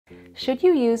Should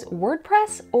you use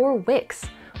WordPress or Wix?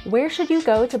 Where should you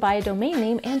go to buy a domain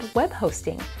name and web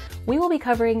hosting? We will be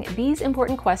covering these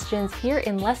important questions here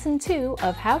in Lesson 2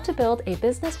 of how to build a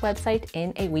business website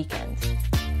in a weekend.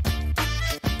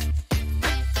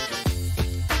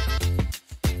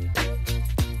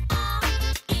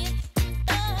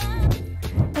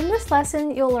 In this lesson,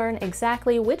 you'll learn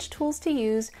exactly which tools to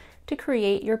use to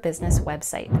create your business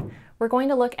website. We're going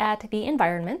to look at the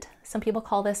environment. Some people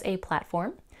call this a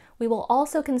platform. We will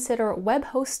also consider web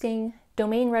hosting,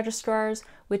 domain registrars,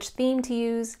 which theme to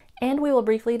use, and we will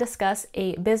briefly discuss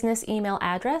a business email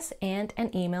address and an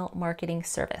email marketing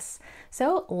service.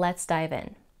 So let's dive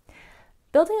in.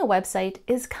 Building a website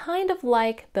is kind of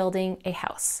like building a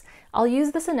house. I'll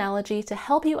use this analogy to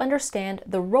help you understand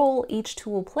the role each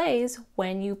tool plays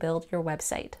when you build your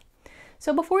website.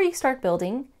 So before you start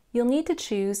building, you'll need to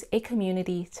choose a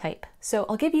community type. So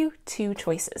I'll give you two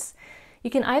choices. You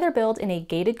can either build in a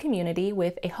gated community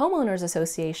with a homeowners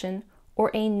association or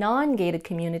a non-gated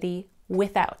community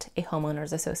without a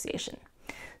homeowners association.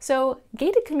 So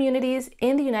gated communities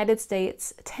in the United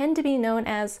States tend to be known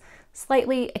as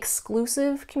slightly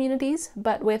exclusive communities,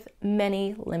 but with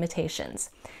many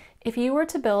limitations. If you were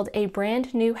to build a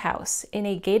brand new house in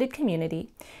a gated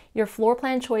community, your floor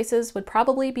plan choices would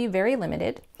probably be very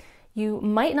limited. You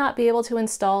might not be able to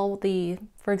install the,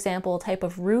 for example, type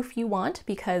of roof you want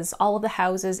because all of the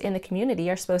houses in the community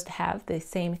are supposed to have the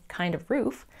same kind of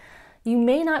roof. You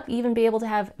may not even be able to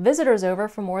have visitors over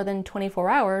for more than 24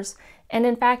 hours, and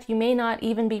in fact, you may not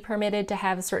even be permitted to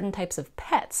have certain types of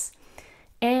pets.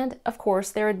 And of course,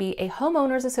 there would be a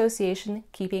homeowners association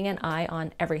keeping an eye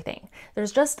on everything.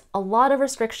 There's just a lot of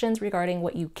restrictions regarding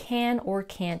what you can or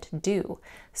can't do.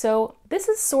 So this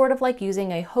is sort of like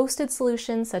using a hosted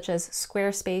solution such as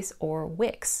Squarespace or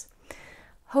Wix.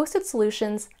 Hosted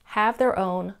solutions have their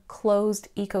own closed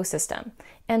ecosystem,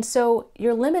 and so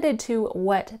you're limited to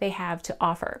what they have to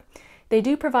offer. They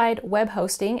do provide web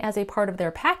hosting as a part of their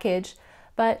package,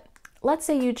 but let's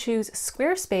say you choose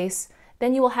Squarespace,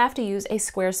 then you will have to use a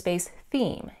Squarespace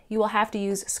theme. You will have to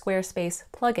use Squarespace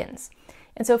plugins.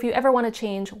 And so if you ever want to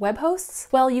change web hosts,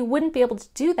 well, you wouldn't be able to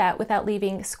do that without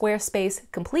leaving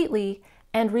Squarespace completely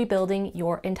and rebuilding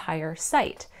your entire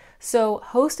site. So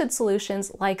hosted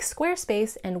solutions like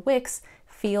Squarespace and Wix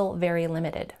feel very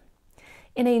limited.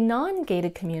 In a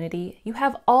non-gated community, you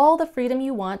have all the freedom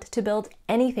you want to build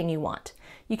anything you want.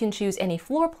 You can choose any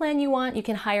floor plan you want, you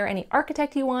can hire any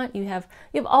architect you want, you have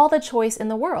all the choice in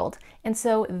the world. And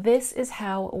so this is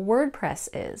how WordPress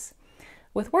is.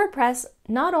 With WordPress,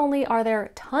 not only are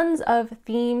there tons of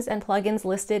themes and plugins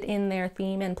listed in their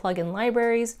theme and plugin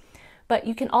libraries, but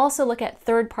you can also look at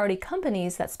third-party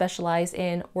companies that specialize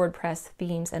in WordPress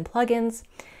themes and plugins.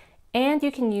 And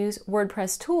you can use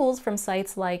WordPress tools from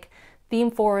sites like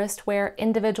ThemeForest, where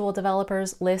individual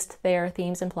developers list their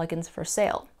themes and plugins for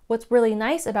sale. What's really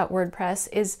nice about WordPress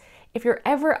is if you're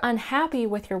ever unhappy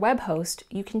with your web host,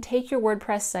 you can take your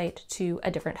WordPress site to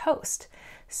a different host.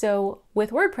 So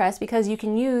with WordPress, because you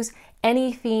can use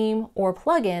any theme or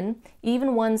plugin,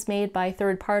 even ones made by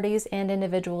third parties and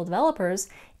individual developers,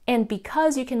 and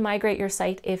because you can migrate your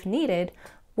site if needed,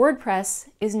 WordPress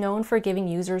is known for giving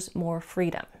users more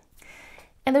freedom.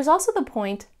 And there's also the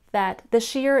point that the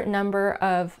sheer number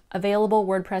of available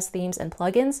WordPress themes and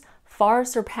plugins far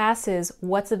surpasses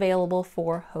what's available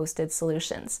for hosted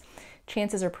solutions.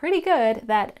 Chances are pretty good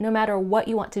that no matter what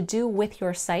you want to do with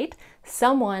your site,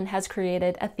 someone has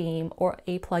created a theme or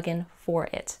a plugin for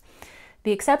it.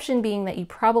 The exception being that you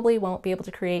probably won't be able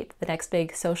to create the next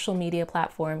big social media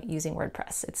platform using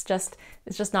WordPress. It's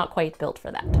just not quite built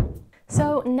for that.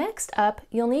 So next up,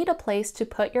 you'll need a place to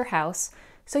put your house,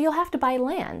 so you'll have to buy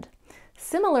land.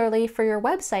 Similarly, for your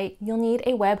website, you'll need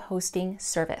a web hosting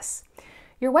service.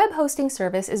 Your web hosting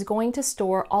service is going to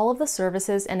store all of the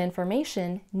services and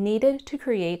information needed to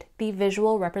create the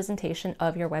visual representation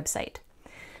of your website.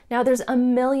 Now, there's a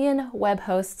million web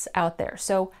hosts out there,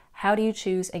 so how do you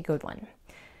choose a good one?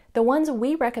 The ones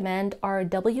we recommend are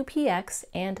WPX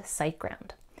and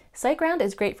SiteGround. SiteGround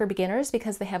is great for beginners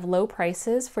because they have low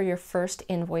prices for your first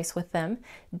invoice with them.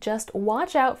 Just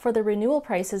watch out for the renewal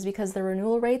prices because the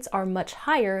renewal rates are much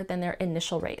higher than their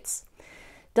initial rates.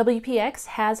 WPX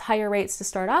has higher rates to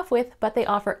start off with, but they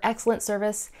offer excellent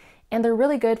service and they're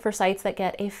really good for sites that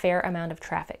get a fair amount of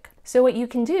traffic. So what you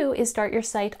can do is start your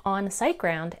site on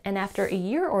SiteGround, and after a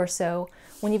year or so,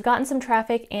 when you've gotten some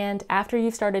traffic and after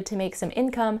you've started to make some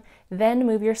income, then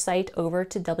move your site over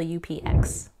to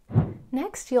WPX.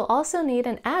 Next, you'll also need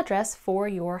an address for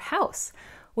your house.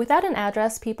 Without an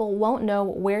address, people won't know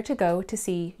where to go to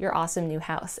see your awesome new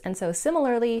house. And so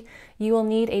similarly, you will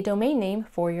need a domain name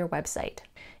for your website.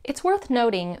 It's worth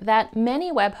noting that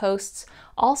many web hosts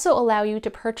also allow you to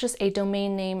purchase a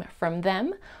domain name from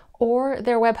them, or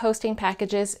their web hosting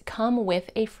packages come with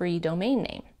a free domain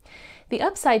name. The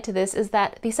upside to this is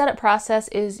that the setup process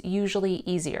is usually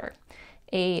easier.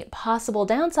 A possible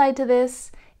downside to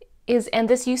this is, and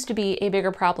this used to be a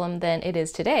bigger problem than it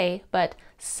is today, but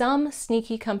some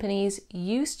sneaky companies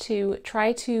used to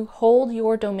try to hold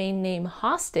your domain name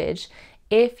hostage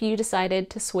if you decided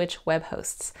to switch web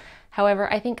hosts.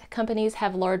 However, I think companies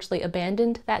have largely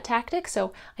abandoned that tactic,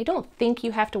 so I don't think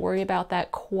you have to worry about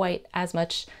that quite as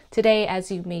much today as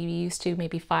you maybe used to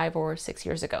maybe 5 or 6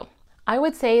 years ago. I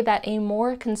would say that a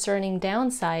more concerning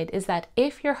downside is that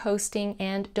if your hosting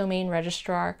and domain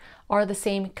registrar are the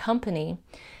same company,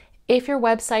 if your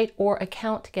website or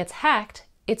account gets hacked,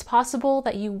 it's possible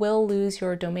that you will lose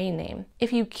your domain name.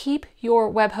 If you keep your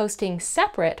web hosting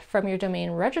separate from your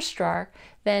domain registrar,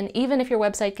 then even if your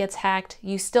website gets hacked,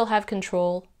 you still have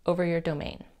control over your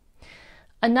domain.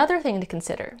 Another thing to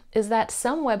consider is that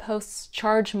some web hosts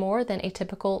charge more than a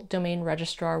typical domain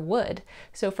registrar would.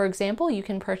 So for example, you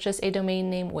can purchase a domain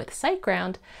name with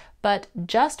SiteGround, but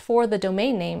just for the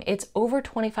domain name, it's over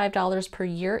 $25 per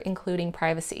year, including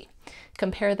privacy.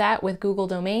 Compare that with Google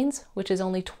Domains, which is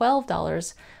only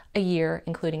 $12 a year,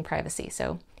 including privacy.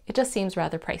 So it just seems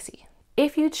rather pricey.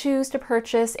 If you choose to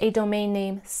purchase a domain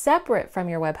name separate from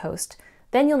your web host,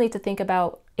 then you'll need to think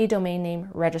about a domain name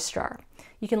registrar.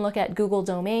 You can look at Google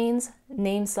Domains,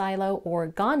 NameSilo, or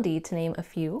Gandhi to name a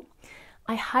few.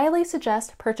 I highly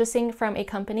suggest purchasing from a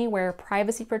company where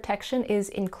privacy protection is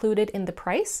included in the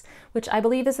price, which I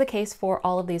believe is the case for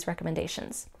all of these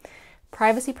recommendations.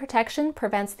 Privacy protection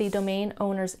prevents the domain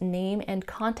owner's name and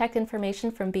contact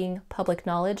information from being public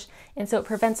knowledge, and so it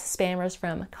prevents spammers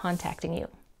from contacting you.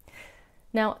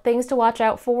 Now, things to watch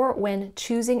out for when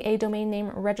choosing a domain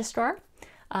name registrar.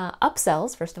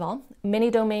 Upsells, first of all. Many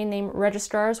domain name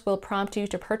registrars will prompt you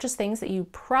to purchase things that you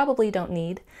probably don't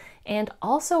need, and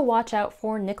also watch out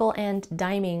for nickel and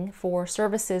diming for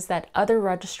services that other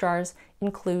registrars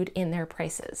include in their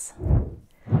prices.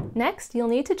 Next, you'll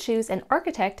need to choose an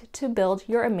architect to build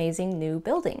your amazing new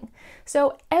building.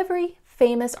 So every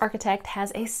famous architect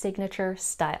has a signature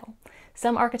style.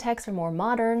 Some architects are more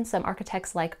modern, some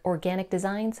architects like organic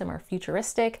design, some are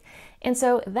futuristic, and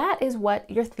so that is what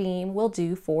your theme will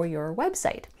do for your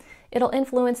website. It'll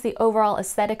influence the overall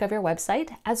aesthetic of your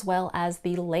website as well as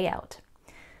the layout.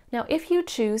 Now, if you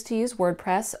choose to use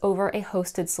WordPress over a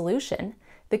hosted solution,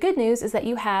 the good news is that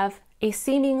you have a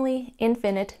seemingly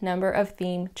infinite number of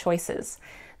theme choices.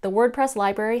 The WordPress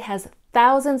library has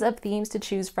thousands of themes to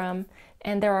choose from,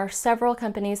 and there are several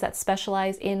companies that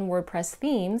specialize in WordPress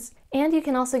themes, and you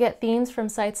can also get themes from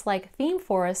sites like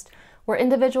ThemeForest, where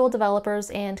individual developers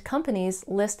and companies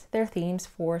list their themes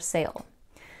for sale.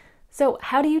 So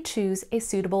how do you choose a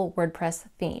suitable WordPress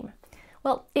theme?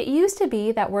 Well, it used to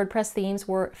be that WordPress themes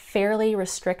were fairly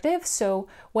restrictive, so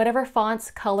whatever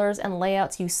fonts, colors, and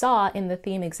layouts you saw in the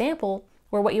theme example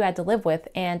were what you had to live with,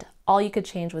 and all you could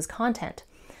change was content.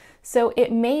 So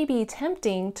it may be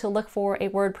tempting to look for a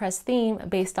WordPress theme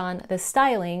based on the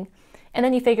styling, and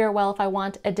then you figure, well, if I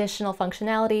want additional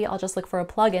functionality, I'll just look for a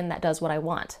plugin that does what I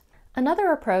want.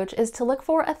 Another approach is to look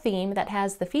for a theme that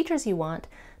has the features you want,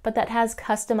 but that has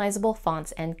customizable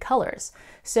fonts and colors.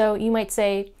 So you might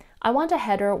say, I want a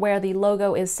header where the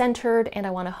logo is centered, and I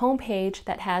want a home page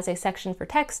that has a section for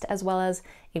text as well as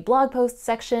a blog post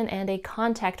section and a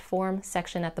contact form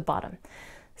section at the bottom.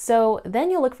 So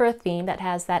then you look for a theme that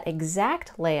has that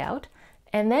exact layout,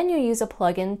 and then you use a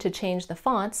plugin to change the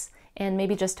fonts and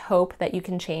maybe just hope that you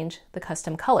can change the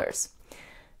custom colors.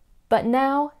 But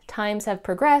now times have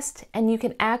progressed and you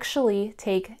can actually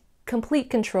take complete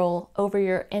control over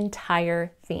your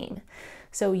entire theme.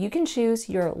 So you can choose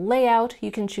your layout,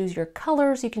 you can choose your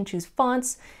colors, you can choose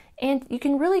fonts, and you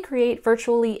can really create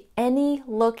virtually any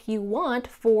look you want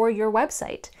for your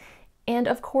website. And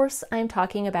of course, I'm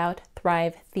talking about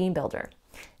Thrive Theme Builder.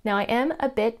 Now, I am a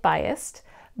bit biased,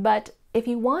 but if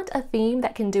you want a theme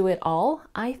that can do it all,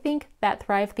 I think that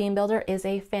Thrive Theme Builder is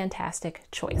a fantastic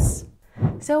choice.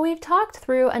 So we've talked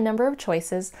through a number of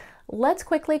choices. Let's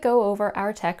quickly go over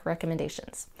our tech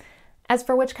recommendations. As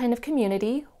for which kind of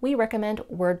community, we recommend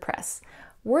WordPress.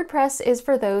 WordPress is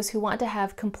for those who want to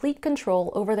have complete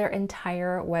control over their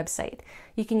entire website.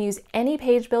 You can use any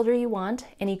page builder you want,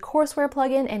 any courseware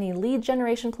plugin, any lead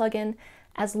generation plugin,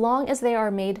 as long as they are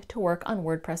made to work on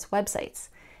WordPress websites.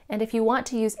 And if you want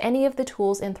to use any of the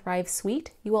tools in Thrive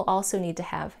Suite, you will also need to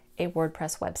have a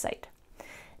WordPress website.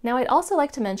 Now, I'd also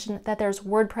like to mention that there's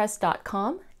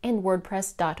WordPress.com and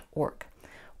WordPress.org.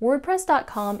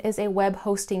 WordPress.com is a web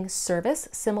hosting service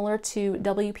similar to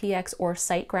WPX or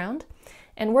SiteGround.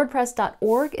 And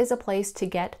WordPress.org is a place to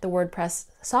get the WordPress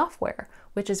software,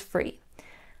 which is free.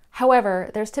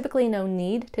 However, there's typically no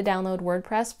need to download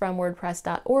WordPress from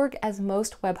WordPress.org, as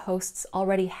most web hosts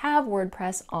already have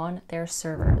WordPress on their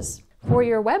servers. For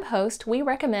your web host, we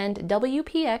recommend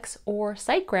WPX or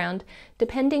SiteGround,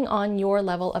 depending on your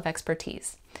level of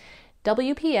expertise.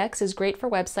 WPX is great for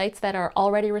websites that are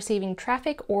already receiving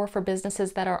traffic or for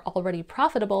businesses that are already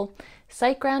profitable.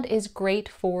 SiteGround is great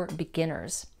for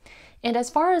beginners. And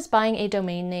as far as buying a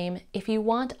domain name, if you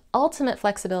want ultimate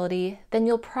flexibility, then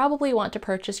you'll probably want to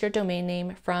purchase your domain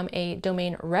name from a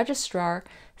domain registrar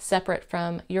separate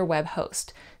from your web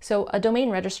host. So a domain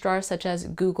registrar such as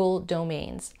Google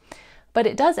Domains. But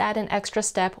it does add an extra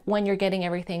step when you're getting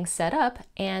everything set up,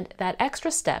 and that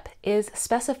extra step is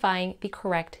specifying the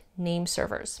correct name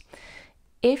servers.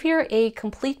 If you're a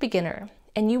complete beginner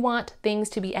and you want things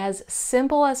to be as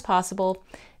simple as possible,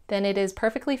 then it is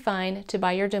perfectly fine to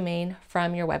buy your domain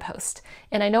from your web host.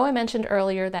 And I know I mentioned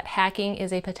earlier that hacking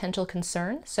is a potential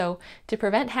concern, so to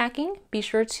prevent hacking, be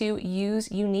sure to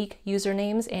use unique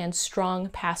usernames and strong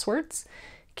passwords.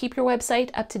 Keep your website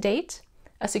up to date.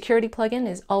 A security plugin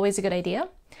is always a good idea,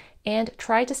 and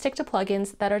try to stick to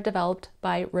plugins that are developed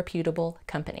by reputable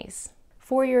companies.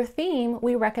 For your theme,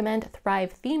 we recommend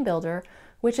Thrive Theme Builder,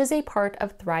 which is a part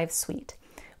of Thrive Suite.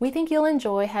 We think you'll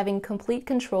enjoy having complete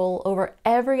control over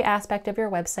every aspect of your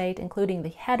website, including the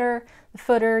header, the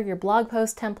footer, your blog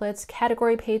post templates,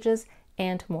 category pages,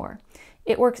 and more.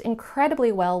 It works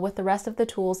incredibly well with the rest of the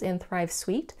tools in Thrive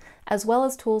Suite, as well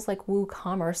as tools like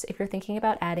WooCommerce if you're thinking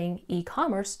about adding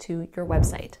e-commerce to your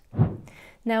website.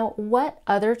 Now, what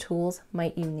other tools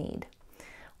might you need?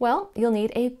 Well, you'll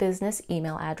need a business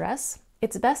email address.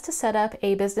 It's best to set up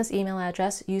a business email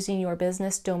address using your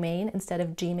business domain instead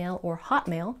of Gmail or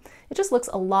Hotmail. It just looks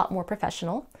a lot more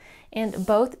professional. And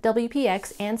both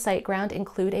WPX and SiteGround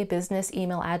include a business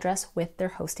email address with their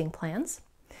hosting plans.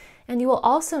 And you will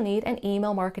also need an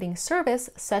email marketing service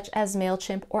such as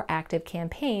MailChimp or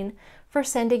ActiveCampaign for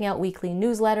sending out weekly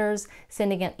newsletters,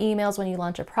 sending out emails when you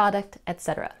launch a product,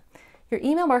 etc. Your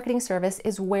email marketing service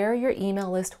is where your email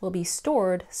list will be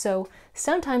stored, so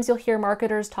sometimes you'll hear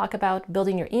marketers talk about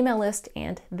building your email list,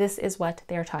 and this is what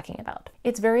they're talking about.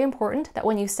 It's very important that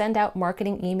when you send out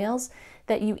marketing emails,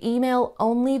 that you email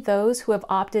only those who have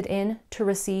opted in to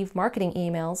receive marketing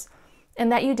emails,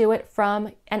 and that you do it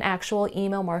from an actual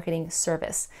email marketing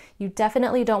service. You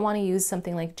definitely don't want to use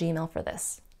something like Gmail for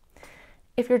this.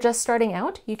 If you're just starting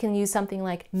out, you can use something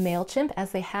like MailChimp,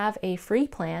 as they have a free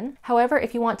plan. However,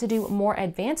 if you want to do more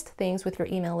advanced things with your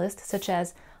email list, such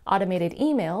as automated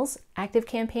emails,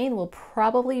 ActiveCampaign will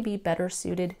probably be better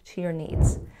suited to your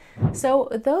needs. So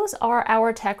those are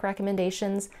our tech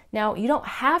recommendations. Now, you don't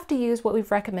have to use what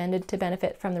we've recommended to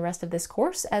benefit from the rest of this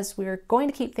course, as we're going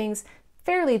to keep things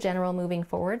fairly general moving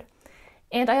forward.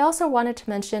 And I also wanted to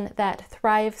mention that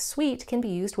Thrive Suite can be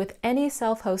used with any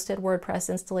self-hosted WordPress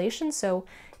installation. So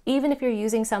even if you're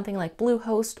using something like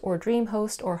Bluehost or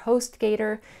DreamHost or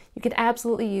HostGator, you can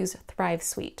absolutely use Thrive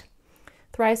Suite.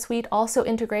 Thrive Suite also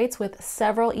integrates with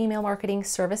several email marketing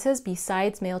services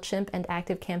besides MailChimp and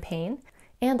ActiveCampaign.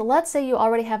 And let's say you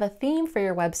already have a theme for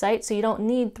your website, so you don't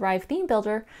need Thrive Theme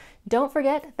Builder. Don't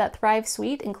forget that Thrive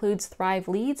Suite includes Thrive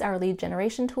Leads, our lead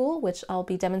generation tool, which I'll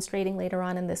be demonstrating later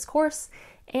on in this course.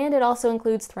 And it also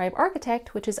includes Thrive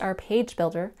Architect, which is our page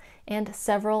builder, and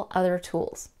several other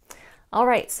tools. All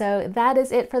right, so that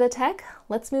is it for the tech.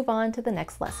 Let's move on to the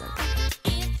next lesson.